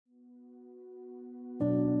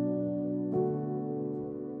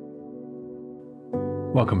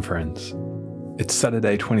Welcome, friends. It's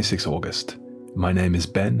Saturday, 26 August. My name is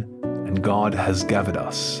Ben, and God has gathered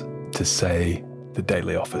us to say the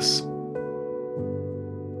daily office.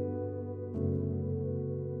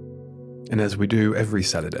 And as we do every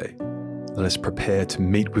Saturday, let us prepare to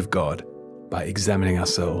meet with God by examining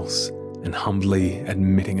ourselves and humbly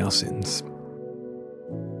admitting our sins.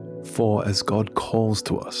 For as God calls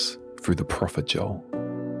to us through the prophet Joel,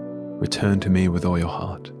 return to me with all your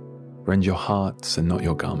heart. Rend your hearts and not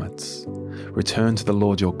your garments. Return to the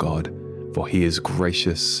Lord your God, for he is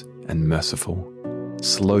gracious and merciful,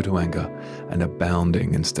 slow to anger and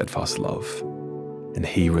abounding in steadfast love, and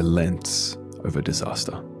he relents over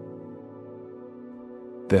disaster.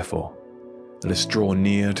 Therefore, let us draw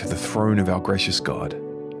near to the throne of our gracious God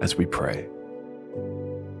as we pray.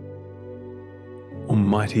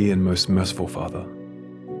 Almighty and most merciful Father,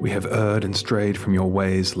 we have erred and strayed from your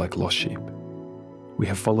ways like lost sheep. We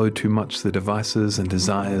have followed too much the devices and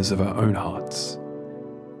desires of our own hearts.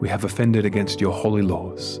 We have offended against your holy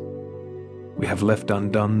laws. We have left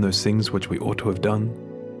undone those things which we ought to have done,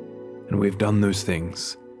 and we have done those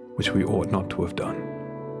things which we ought not to have done,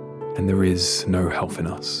 and there is no health in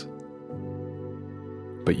us.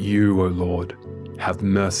 But you, O Lord, have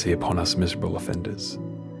mercy upon us miserable offenders.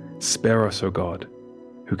 Spare us, O God,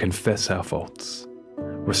 who confess our faults.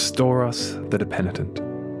 Restore us that are penitent,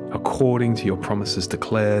 according to your promises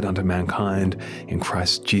declared unto mankind in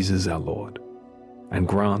Christ Jesus our Lord. And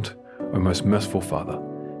grant, O most merciful Father,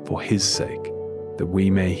 for his sake, that we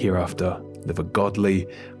may hereafter live a godly,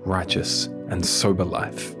 righteous, and sober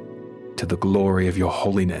life, to the glory of your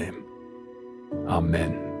holy name.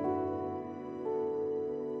 Amen.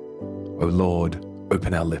 O Lord,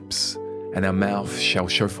 open our lips, and our mouth shall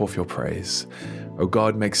show forth your praise. O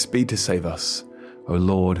God, make speed to save us. O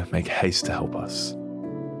Lord, make haste to help us.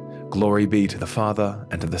 Glory be to the Father,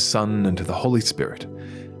 and to the Son, and to the Holy Spirit,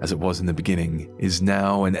 as it was in the beginning, is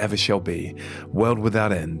now, and ever shall be, world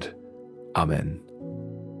without end. Amen.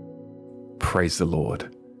 Praise the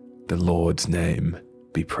Lord. The Lord's name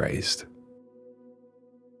be praised.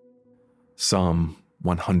 Psalm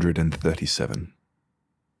 137.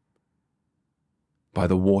 By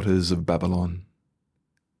the waters of Babylon,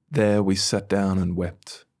 there we sat down and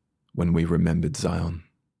wept when we remembered Zion.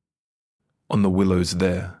 On the willows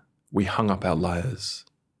there, we hung up our lyres,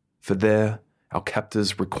 for there our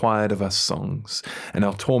captors required of us songs, and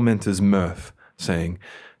our tormentors mirth, saying,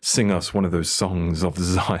 "Sing us one of those songs of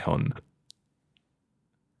Zion."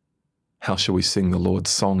 How shall we sing the Lord's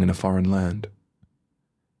song in a foreign land?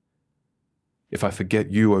 If I forget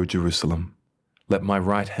you, O Jerusalem, let my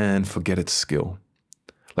right hand forget its skill.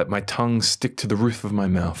 Let my tongue stick to the roof of my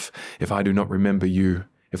mouth, if I do not remember you,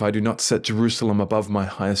 if I do not set Jerusalem above my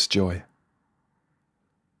highest joy.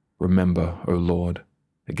 Remember, O Lord,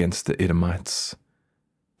 against the Edomites,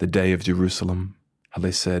 the day of Jerusalem, how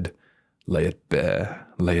they said, lay it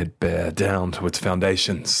bare, down to its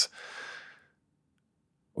foundations.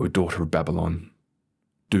 O daughter of Babylon,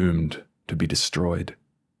 doomed to be destroyed.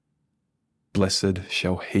 Blessed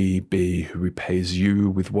shall he be who repays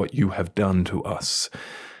you with what you have done to us.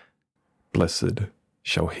 Blessed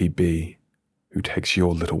shall he be who takes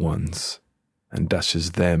your little ones and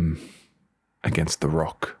dashes them against the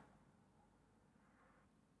rock.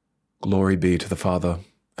 Glory be to the Father,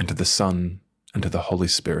 and to the Son, and to the Holy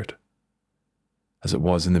Spirit, as it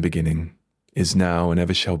was in the beginning, is now, and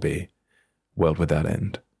ever shall be, world without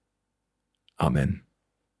end. Amen.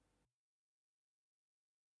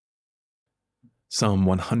 Psalm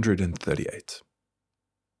 138.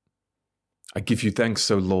 I give you thanks,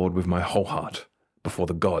 O Lord, with my whole heart. Before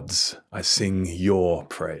the gods, I sing your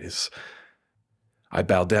praise. I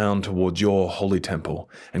bow down toward your holy temple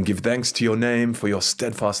and give thanks to your name for your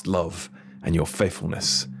steadfast love and your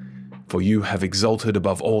faithfulness. For you have exalted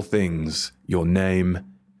above all things your name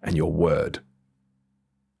and your word.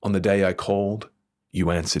 On the day I called,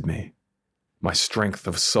 you answered me. My strength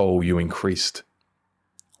of soul you increased.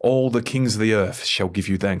 All the kings of the earth shall give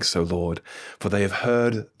you thanks, O Lord, for they have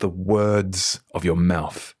heard the words of your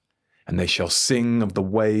mouth, and they shall sing of the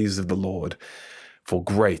ways of the Lord, for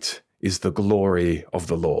great is the glory of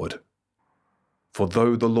the Lord. For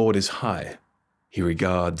though the Lord is high, he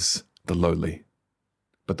regards the lowly,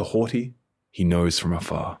 but the haughty he knows from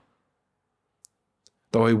afar.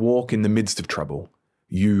 Though I walk in the midst of trouble,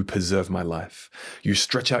 you preserve my life. You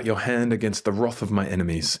stretch out your hand against the wrath of my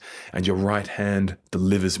enemies, and your right hand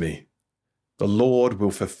delivers me. The Lord will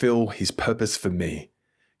fulfill his purpose for me.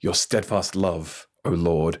 Your steadfast love, O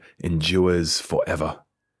Lord, endures forever.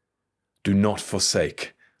 Do not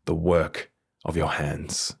forsake the work of your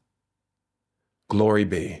hands. Glory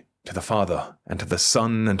be to the Father, and to the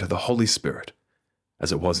Son, and to the Holy Spirit,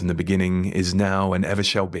 as it was in the beginning, is now, and ever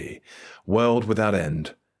shall be, world without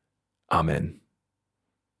end. Amen.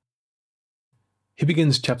 He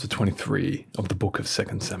begins chapter 23 of the book of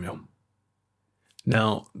 2 Samuel.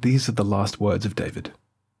 Now, these are the last words of David.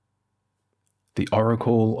 The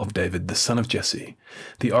oracle of David, the son of Jesse,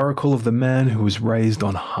 the oracle of the man who was raised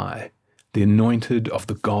on high, the anointed of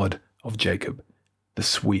the God of Jacob, the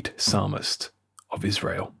sweet psalmist of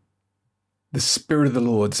Israel. The Spirit of the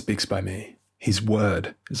Lord speaks by me. His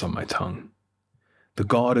word is on my tongue. The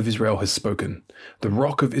God of Israel has spoken. The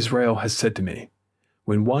Rock of Israel has said to me,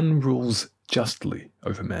 when one rules justly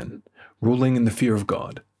over men, ruling in the fear of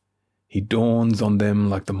God, he dawns on them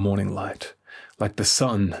like the morning light, like the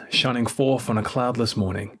sun shining forth on a cloudless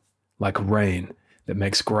morning, like rain that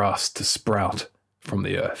makes grass to sprout from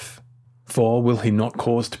the earth. For will he not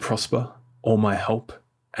cause to prosper all my help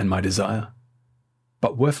and my desire?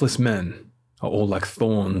 But worthless men are all like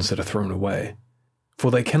thorns that are thrown away,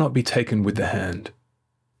 for they cannot be taken with the hand.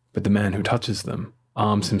 But the man who touches them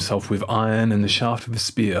arms himself with iron and the shaft of a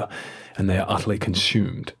spear, and they are utterly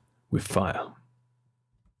consumed with fire.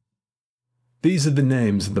 These are the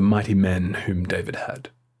names of the mighty men whom David had.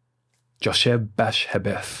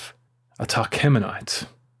 Josheb-Bashebeth, a Tarchemanite,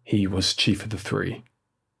 he was chief of the three.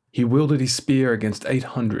 He wielded his spear against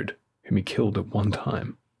 800, whom he killed at one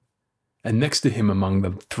time. And next to him among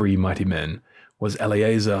the three mighty men was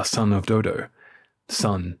Eleazar son of Dodo,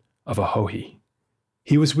 son of Ahohi.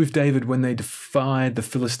 He was with David when they defied the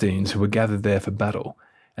Philistines who were gathered there for battle,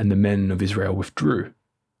 and the men of Israel withdrew.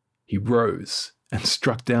 He rose and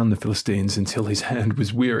struck down the Philistines until his hand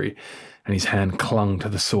was weary, and his hand clung to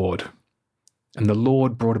the sword. And the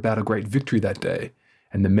Lord brought about a great victory that day,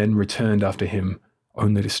 and the men returned after him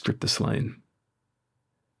only to strip the slain.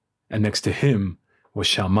 And next to him was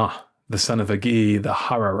Shammah, the son of Agi the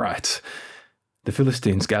Hararite. The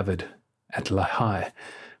Philistines gathered at Lahai,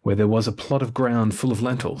 where there was a plot of ground full of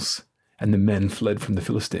lentils, and the men fled from the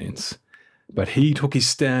Philistines. But he took his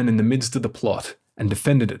stand in the midst of the plot, and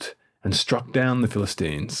defended it, and struck down the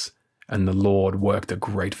Philistines, and the Lord worked a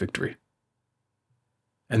great victory.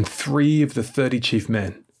 And 3 of the 30 chief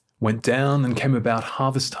men went down and came about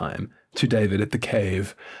harvest time to David at the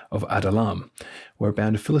cave of Adullam, where a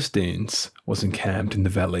band of Philistines was encamped in the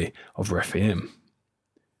valley of Rephaim.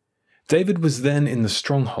 David was then in the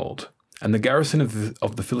stronghold, and the garrison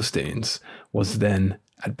of the Philistines was then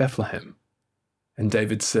at Bethlehem. And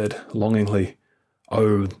David said longingly,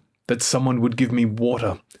 "Oh, that someone would give me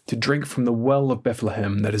water to drink from the well of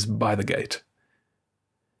Bethlehem that is by the gate."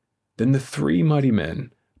 Then the 3 mighty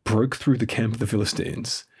men broke through the camp of the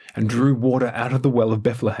Philistines, and drew water out of the well of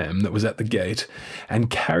Bethlehem that was at the gate, and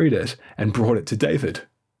carried it and brought it to David.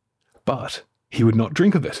 But he would not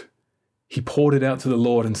drink of it. He poured it out to the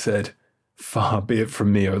Lord and said, "Far be it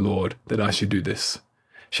from me, O Lord, that I should do this.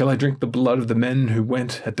 Shall I drink the blood of the men who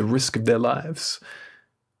went at the risk of their lives?"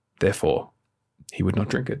 Therefore he would not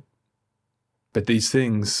drink it. But these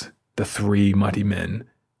things the 3 mighty men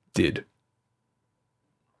did.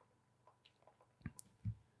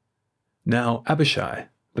 Now Abishai,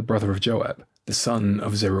 the brother of Joab, the son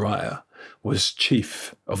of Zeruiah, was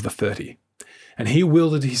chief of the 30, and he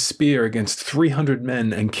wielded his spear against 300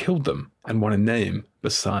 men and killed them, and won a name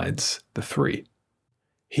besides the 3.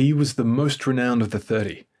 He was the most renowned of the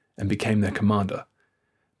 30, and became their commander,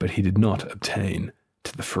 but he did not obtain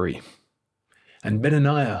to the free. And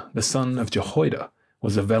Benaniah, the son of Jehoiada,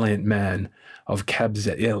 was a valiant man of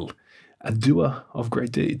Kabzeel, a doer of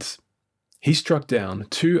great deeds. He struck down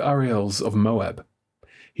 2 Ariels of Moab.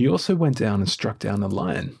 He also went down and struck down a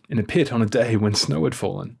lion in a pit on a day when snow had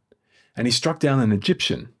fallen. And he struck down an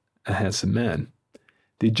Egyptian, a handsome man.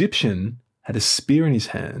 The Egyptian had a spear in his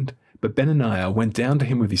hand, but Benaniah went down to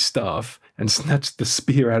him with his staff and snatched the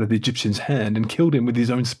spear out of the Egyptian's hand and killed him with his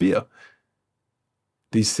own spear.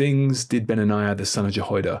 These things did Benaniah the son of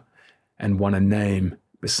Jehoiada, and won a name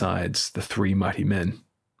besides the 3 mighty men.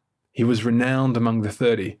 He was renowned among the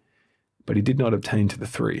 30, but he did not obtain to the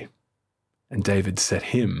 3, and David set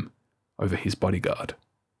him over his bodyguard.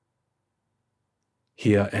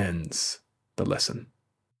 Here ends the lesson.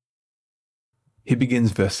 He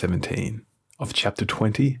begins verse 17 of chapter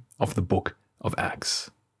 20 of the book of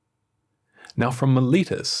Acts. Now from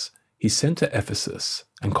Miletus he sent to Ephesus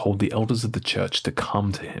and called the elders of the church to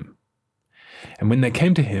come to him. And when they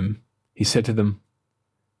came to him, he said to them,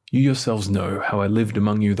 "You yourselves know how I lived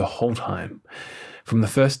among you the whole time, from the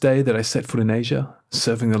first day that I set foot in Asia,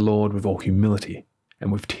 serving the Lord with all humility,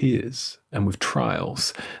 and with tears, and with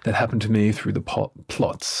trials that happened to me through the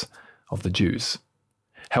plots of the Jews.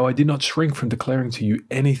 How I did not shrink from declaring to you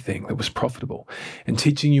anything that was profitable, and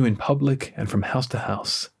teaching you in public and from house to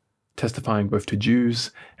house, testifying both to Jews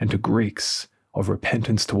and to Greeks of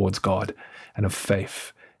repentance towards God and of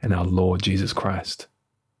faith in our Lord Jesus Christ.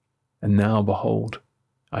 And now, behold,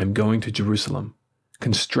 I am going to Jerusalem,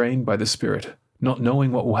 constrained by the Spirit, not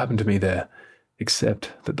knowing what will happen to me there,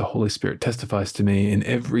 except that the Holy Spirit testifies to me in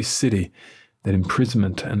every city that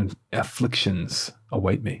imprisonment and afflictions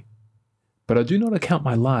await me. But I do not account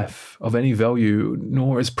my life of any value,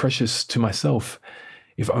 nor as precious to myself,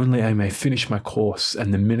 if only I may finish my course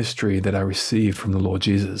and the ministry that I received from the Lord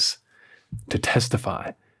Jesus, to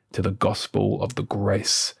testify to the gospel of the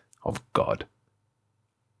grace of God.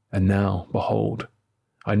 And now, behold,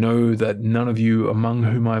 I know that none of you among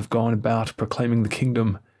whom I have gone about proclaiming the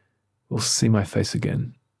kingdom will see my face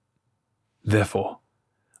again. Therefore,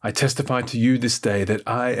 I testify to you this day that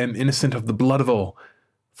I am innocent of the blood of all,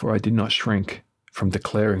 for I did not shrink from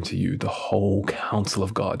declaring to you the whole counsel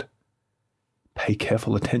of God. Pay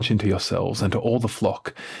careful attention to yourselves and to all the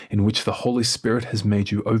flock in which the Holy Spirit has made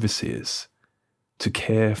you overseers, to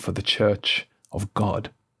care for the church of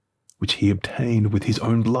God, which he obtained with his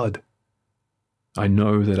own blood. I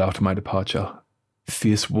know that after my departure,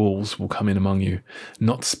 fierce wolves will come in among you,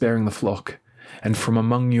 not sparing the flock, and from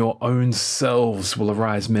among your own selves will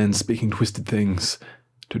arise men speaking twisted things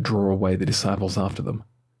to draw away the disciples after them.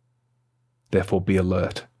 Therefore be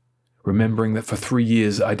alert, remembering that for 3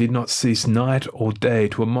 years I did not cease night or day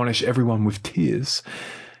to admonish everyone with tears.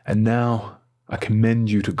 And now I commend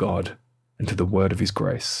you to God and to the word of his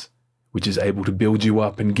grace, which is able to build you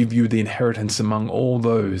up and give you the inheritance among all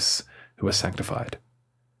those who are sanctified.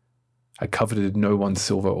 I coveted no one's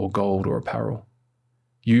silver or gold or apparel.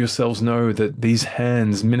 You yourselves know that these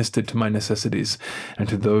hands ministered to my necessities and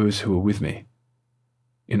to those who were with me.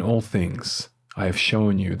 In all things, I have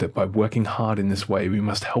shown you that by working hard in this way, we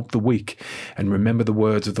must help the weak and remember the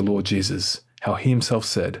words of the Lord Jesus, how he himself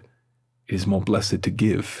said, "It is more blessed to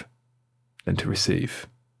give than to receive."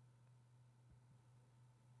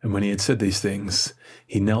 And when he had said these things,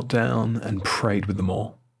 he knelt down and prayed with them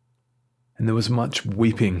all. And there was much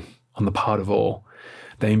weeping on the part of all.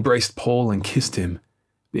 They embraced Paul and kissed him,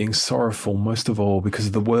 being sorrowful most of all because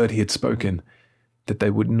of the word he had spoken, that they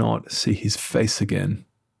would not see his face again.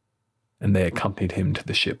 And they accompanied him to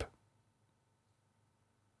the ship.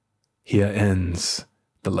 Here ends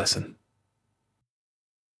the lesson.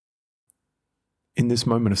 In this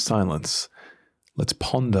moment of silence, let's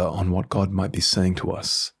ponder on what God might be saying to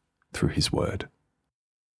us through his word.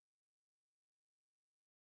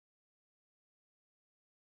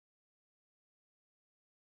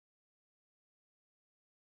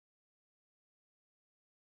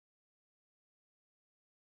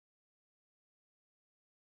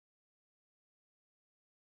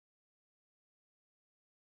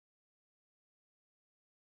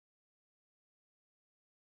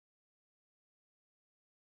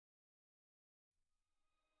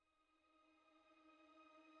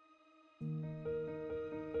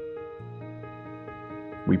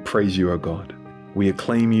 We praise you, O God. We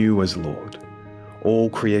acclaim you as Lord. All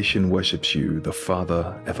creation worships you, the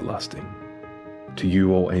Father everlasting. To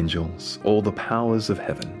you, all angels, all the powers of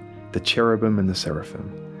heaven, the cherubim and the seraphim,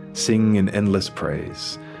 sing in endless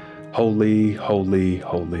praise. Holy, holy,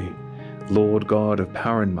 holy, Lord God of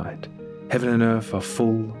power and might, heaven and earth are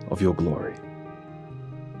full of your glory.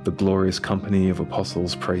 The glorious company of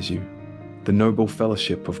apostles praise you. The noble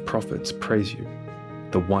fellowship of prophets praise you.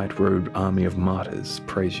 The white-robed army of martyrs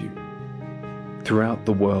praise you. Throughout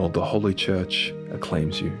the world, the Holy Church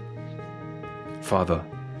acclaims you. Father,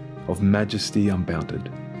 of majesty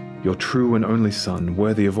unbounded, your true and only Son,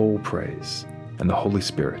 worthy of all praise, and the Holy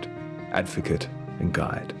Spirit, advocate and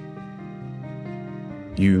guide.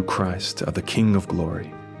 You, Christ, are the King of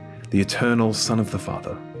glory, the eternal Son of the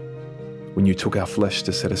Father. When you took our flesh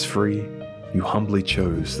to set us free, you humbly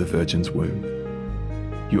chose the Virgin's womb.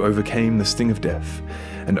 You overcame the sting of death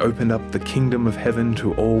and opened up the kingdom of heaven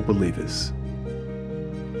to all believers.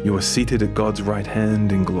 You are seated at God's right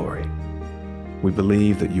hand in glory. We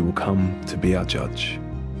believe that you will come to be our judge.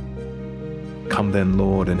 Come then,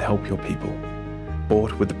 Lord, and help your people,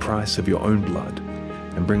 bought with the price of your own blood,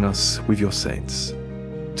 and bring us with your saints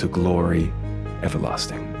to glory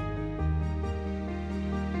everlasting.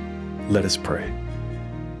 Let us pray.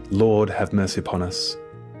 Lord, have mercy upon us.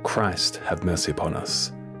 Christ, have mercy upon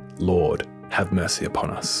us. Lord, have mercy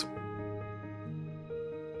upon us.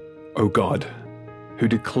 O God, who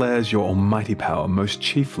declares your almighty power most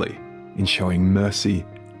chiefly in showing mercy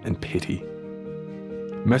and pity,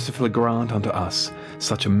 mercifully grant unto us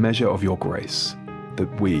such a measure of your grace,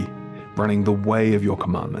 that we, running the way of your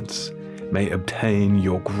commandments, may obtain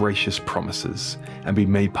your gracious promises and be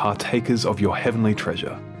made partakers of your heavenly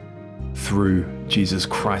treasure. through Jesus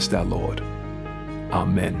Christ our Lord.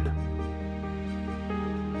 Amen.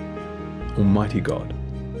 Almighty God,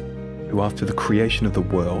 who after the creation of the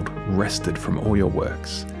world rested from all your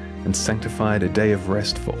works and sanctified a day of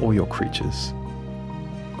rest for all your creatures,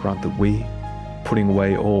 grant that we, putting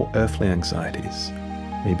away all earthly anxieties,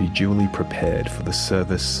 may be duly prepared for the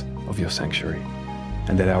service of your sanctuary,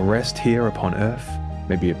 and that our rest here upon earth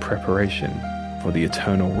may be a preparation for the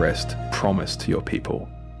eternal rest promised to your people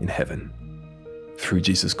in heaven. Through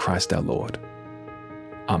Jesus Christ our Lord.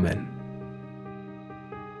 Amen.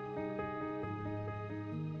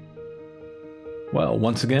 Well,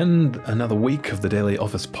 once again, another week of the Daily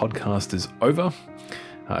Office podcast is over.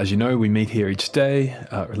 As you know, we meet here each day,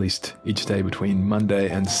 or at least each day between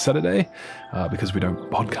Monday and Saturday, because we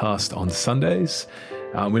don't podcast on Sundays.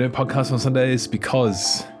 We don't podcast on Sundays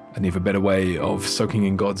because an even better way of soaking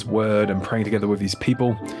in God's word and praying together with his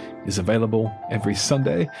people is available every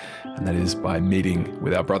Sunday, and that is by meeting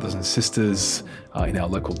with our brothers and sisters in our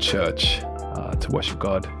local church to worship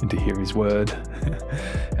God and to hear his word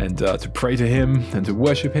and to pray to him and to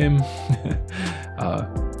worship him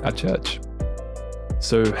at church.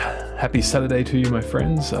 So happy Saturday to you, my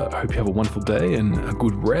friends. I hope you have a wonderful day and a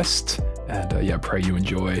good rest. And I pray you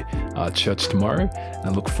enjoy church tomorrow. And I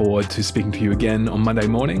look forward to speaking to you again on Monday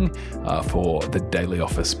morning for the Daily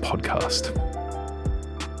Office podcast.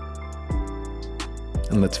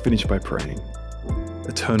 And let's finish by praying.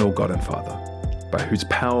 Eternal God and Father, by whose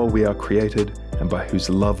power we are created and by whose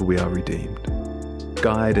love we are redeemed,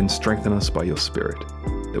 guide and strengthen us by your Spirit,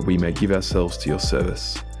 that we may give ourselves to your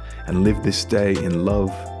service and live this day in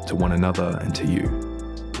love to one another and to you.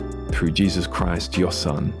 Through Jesus Christ, your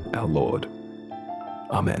Son, our Lord.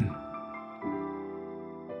 Amen.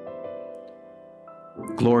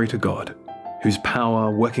 Glory to God, whose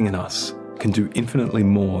power working in us can do infinitely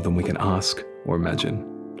more than we can ask or imagine.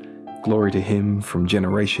 Glory to him from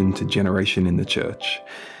generation to generation in the church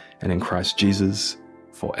and in Christ Jesus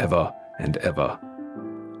forever and ever.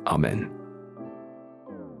 Amen.